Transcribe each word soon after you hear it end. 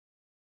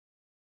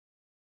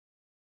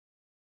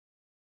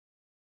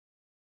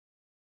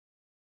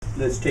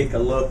let's take a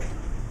look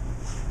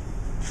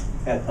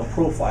at a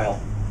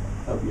profile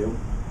of you.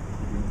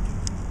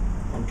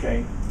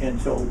 Okay, and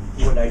so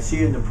what I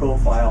see in the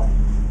profile,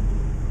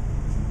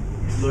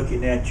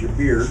 looking at your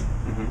beard,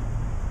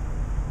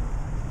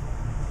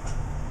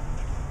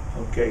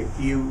 okay,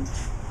 you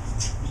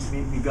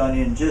maybe gone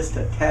in just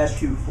a tad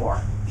too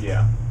far.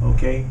 Yeah.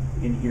 Okay,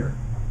 in here.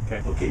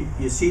 Okay. Okay,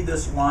 you see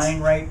this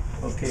line, right?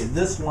 Okay,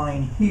 this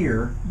line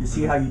here, you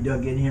see how you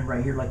dug in here,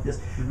 right here like this?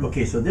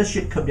 Okay, so this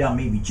should come down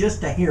maybe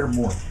just a hair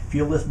more.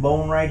 Feel this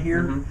bone right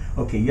here?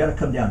 Okay, you gotta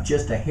come down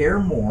just a hair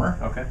more.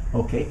 Okay.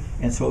 Okay,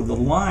 and so the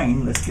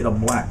line, let's get a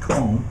black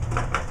comb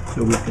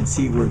so we can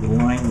see where the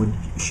line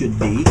should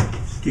be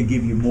to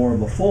give you more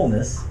of a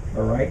fullness,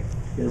 all right?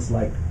 Is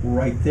like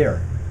right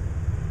there.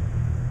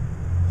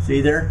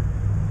 See there?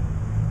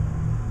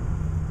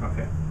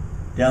 Okay.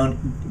 Down,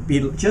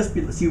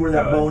 see where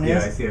that bone yeah,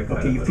 is? I see it.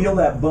 Okay, you feel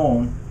that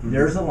bone,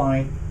 there's a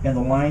line, and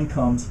the line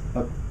comes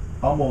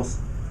almost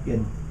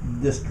in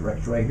this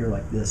direction, right here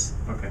like this.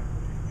 Okay.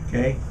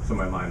 Okay? So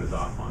my line is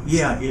off on.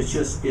 Yeah,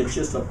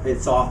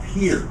 it's off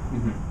here.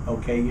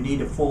 Okay, you need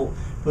to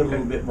put a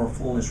little bit more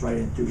fullness right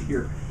in through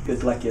here.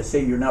 Because like you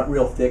say, you're not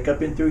real thick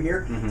up in through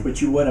here,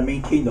 but you want to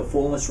maintain the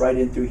fullness right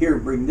in through here,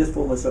 bring this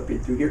fullness up in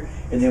through here,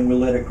 and then we'll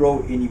let it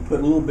grow, and you put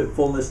a little bit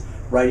fullness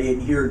right in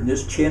here, and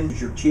this chin is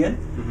your chin.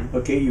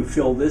 Okay, you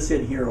fill this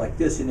in here like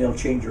this, and it'll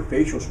change your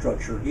facial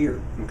structure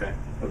here. Okay.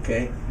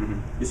 Okay?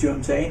 You see what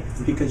I'm saying?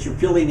 Because you're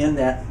filling in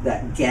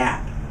that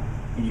gap,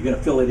 and you're going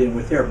to fill it in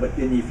with there, but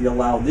then if you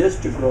allow this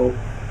to grow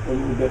a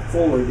little bit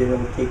fuller, then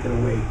it'll take it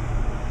away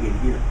in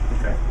here.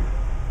 Okay.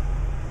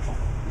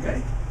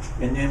 Okay?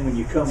 And then when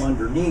you come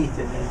underneath,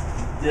 and then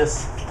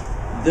this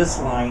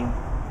line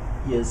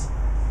is,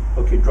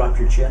 okay, drop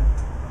your chin,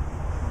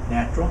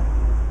 natural,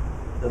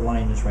 the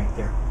line is right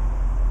there.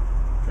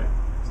 Okay,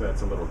 so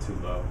that's a little too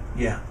low.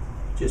 Yeah,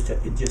 just a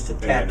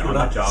tad too on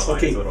low. the jawline,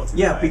 Okay, it's a little too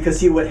yeah, high. because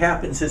see what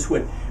happens is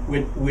with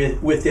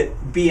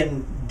it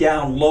being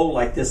down low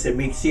like this,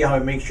 see how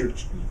it makes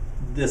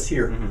this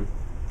here.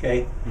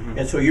 Okay,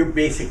 and so you're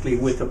basically,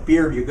 with a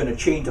beard, you're going to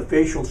change the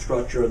facial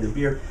structure of the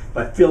beard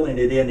by filling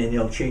it in, and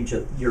it'll change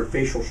your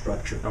facial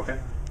structure. Okay.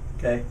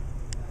 Okay,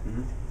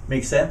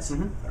 make sense?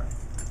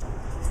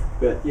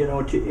 But you know,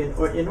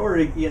 in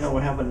order to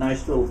have a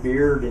nice little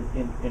beard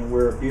and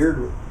wear a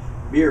beard,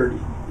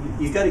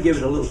 you got to give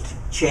it a little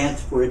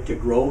chance for it to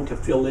grow, to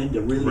fill in,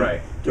 to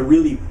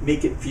really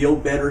make it feel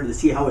better, to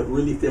see how it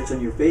really fits on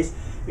your face.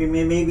 I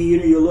mean, maybe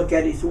you look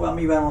at it and say, well,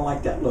 maybe I don't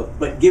like that look,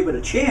 but give it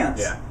a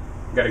chance. Yeah.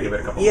 You got to give it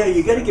a couple. Yeah,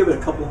 you got to give it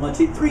a couple of months,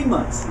 3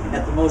 months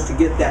at the most, to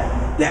get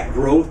that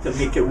growth, to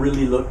make it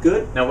really look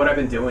good. Now, what I've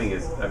been doing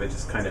is I've been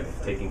just kind of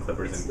taking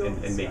clippers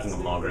and making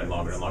them longer and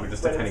longer and longer,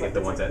 just to kind of get the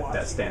ones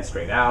that stand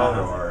straight out.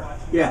 Or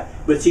yeah,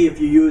 but see,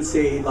 if you use,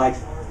 say, like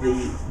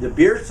the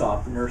beard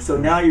softener, so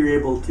now you're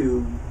able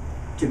to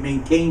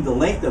maintain the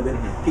length of it,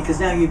 because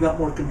now you've got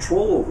more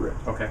control over it.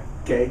 Okay.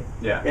 Okay.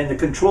 Yeah. And the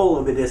control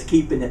of it is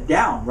keeping it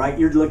down, right?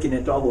 You're looking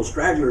at all those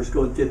stragglers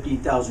going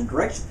 15,000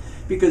 directions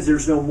because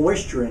there's no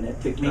moisture in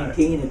it to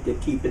maintain it, to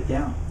keep it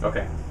down.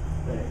 Okay.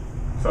 Right.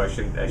 So I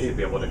should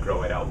be able to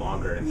grow it out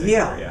longer. And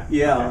Yeah.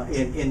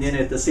 Okay. And then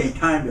at the same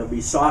time it'll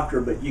be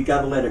softer, but you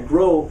got to let it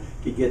grow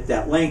to get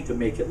that length to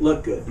make it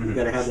look good. You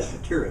got to have that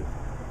material.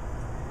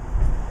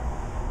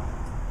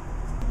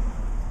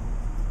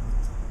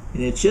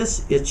 And it's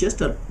just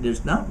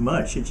there's not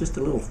much. It's just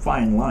a little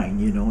fine line,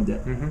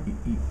 that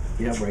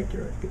you have right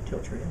there. I could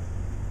tilt your head.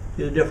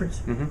 See the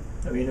difference?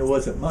 I mean, it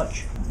wasn't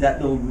much.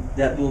 That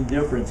little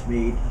difference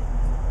made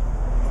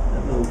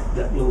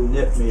that little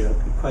nip made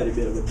quite a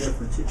bit of a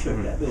difference. It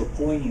took that little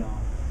pointy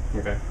off.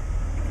 Okay.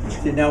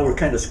 And now we're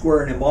kind of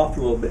squaring him off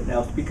a little bit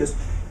now, because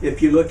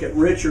if you look at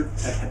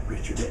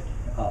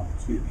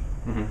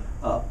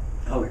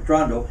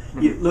Alejandro,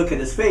 you look at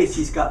his face,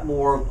 he's got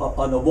more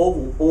an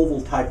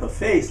oval type of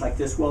face like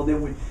this. Well,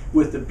 then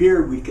with the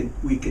beard we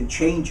can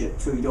change it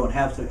so you don't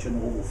have such an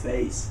oval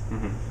face.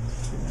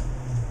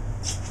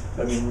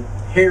 I mean,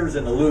 hair's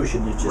an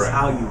illusion. It's just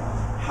how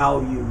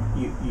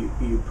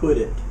you put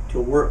it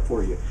to work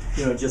for you.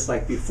 Just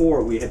like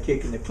before, we had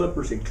taken the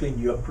clippers and cleaned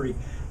you up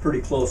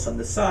pretty close on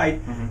the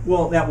side.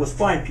 Well, that was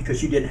fine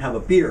because you didn't have a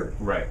beard.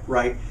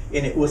 Right?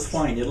 And it was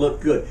fine. It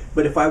looked good.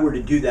 But if I were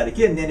to do that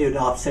again, then it would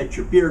offset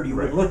your beard. You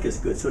wouldn't look as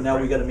good. So now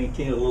we got to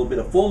maintain a little bit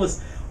of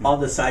fullness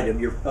on the side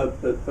of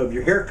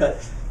your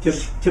haircut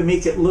to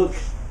make it look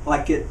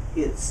like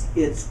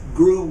it's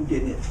groomed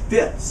and it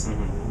fits.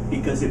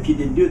 Because if you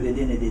didn't do that,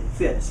 then it didn't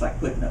fit. It's like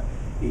putting a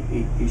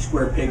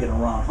square peg in a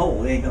round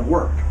hole. It ain't gonna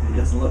work. It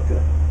doesn't look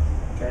good.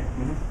 Okay.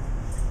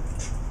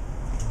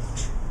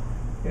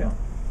 Yeah.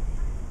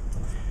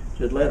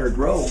 Just let her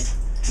grow,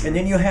 and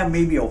then you have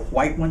maybe a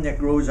white one that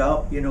grows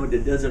out.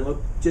 That doesn't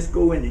look. Just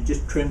go in and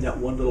just trim that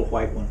one little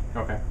white one.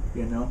 Okay.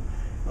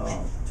 So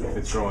if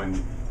it's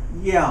growing.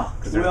 Yeah.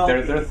 Because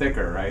they're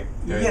thicker, right?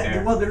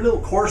 They're a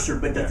little coarser.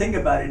 But the thing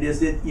about it is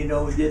that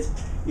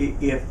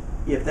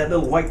if that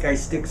little white guy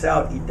sticks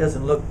out, he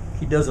doesn't look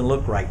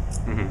right.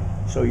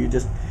 So you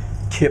just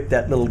tip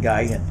that little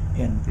guy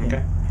and